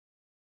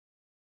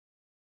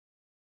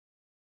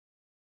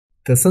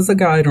This is a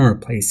guide on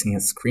replacing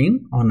a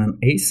screen on an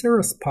Acer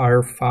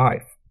Aspire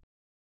 5.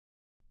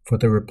 For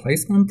the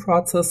replacement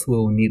process, we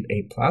will need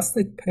a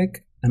plastic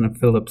pick and a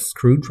Phillips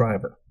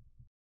screwdriver.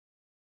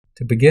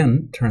 To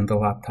begin, turn the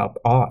laptop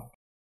off.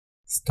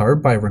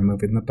 Start by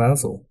removing the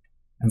bezel.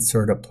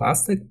 Insert a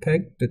plastic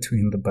pick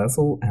between the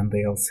bezel and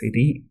the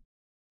LCD.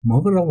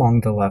 Move it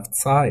along the left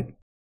side.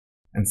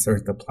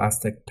 Insert the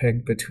plastic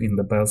pick between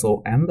the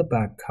bezel and the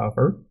back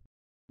cover.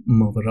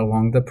 Move it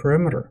along the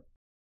perimeter.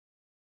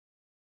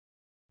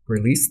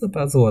 Release the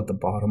bezel at the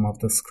bottom of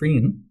the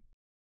screen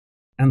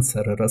and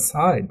set it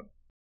aside.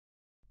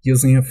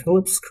 Using a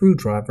Phillips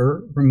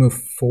screwdriver, remove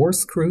 4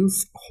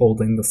 screws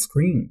holding the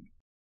screen.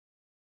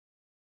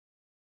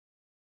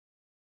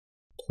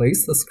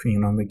 Place the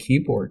screen on the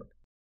keyboard.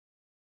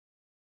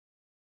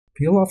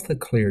 Peel off the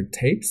cleared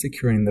tape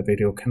securing the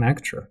video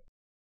connector.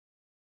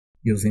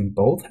 Using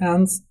both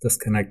hands,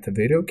 disconnect the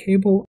video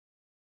cable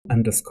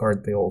and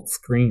discard the old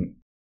screen.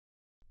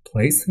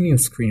 Place the new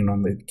screen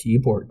on the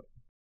keyboard,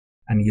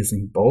 and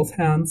using both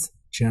hands,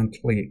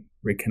 gently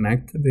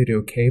reconnect the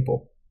video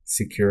cable,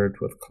 secure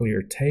it with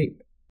clear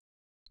tape.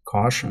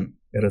 Caution: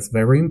 it is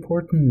very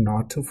important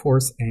not to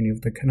force any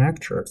of the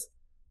connectors.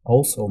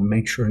 Also,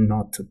 make sure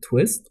not to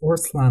twist or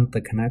slant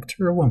the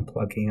connector when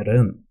plugging it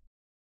in.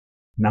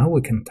 Now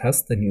we can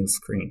test the new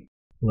screen.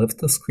 Lift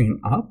the screen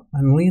up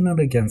and lean it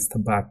against the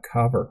back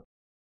cover.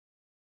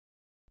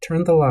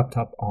 Turn the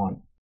laptop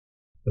on.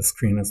 The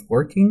screen is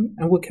working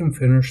and we can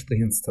finish the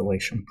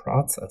installation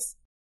process.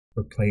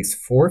 Replace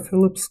 4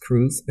 Phillips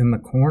screws in the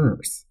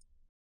corners.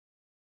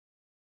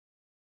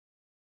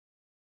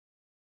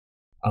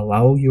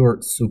 Allow your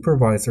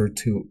supervisor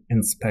to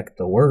inspect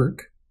the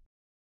work.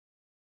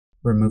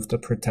 Remove the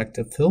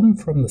protective film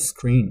from the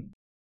screen.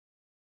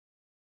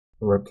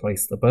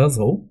 Replace the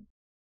bezel.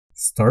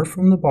 Start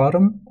from the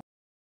bottom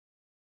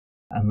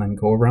and then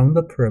go around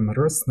the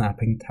perimeter,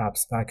 snapping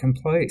tabs back in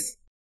place.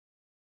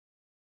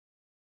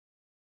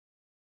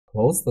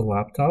 Close the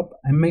laptop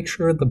and make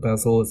sure the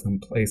bezel is in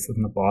place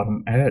in the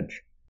bottom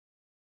edge.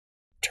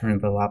 Turn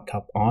the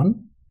laptop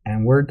on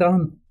and we're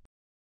done.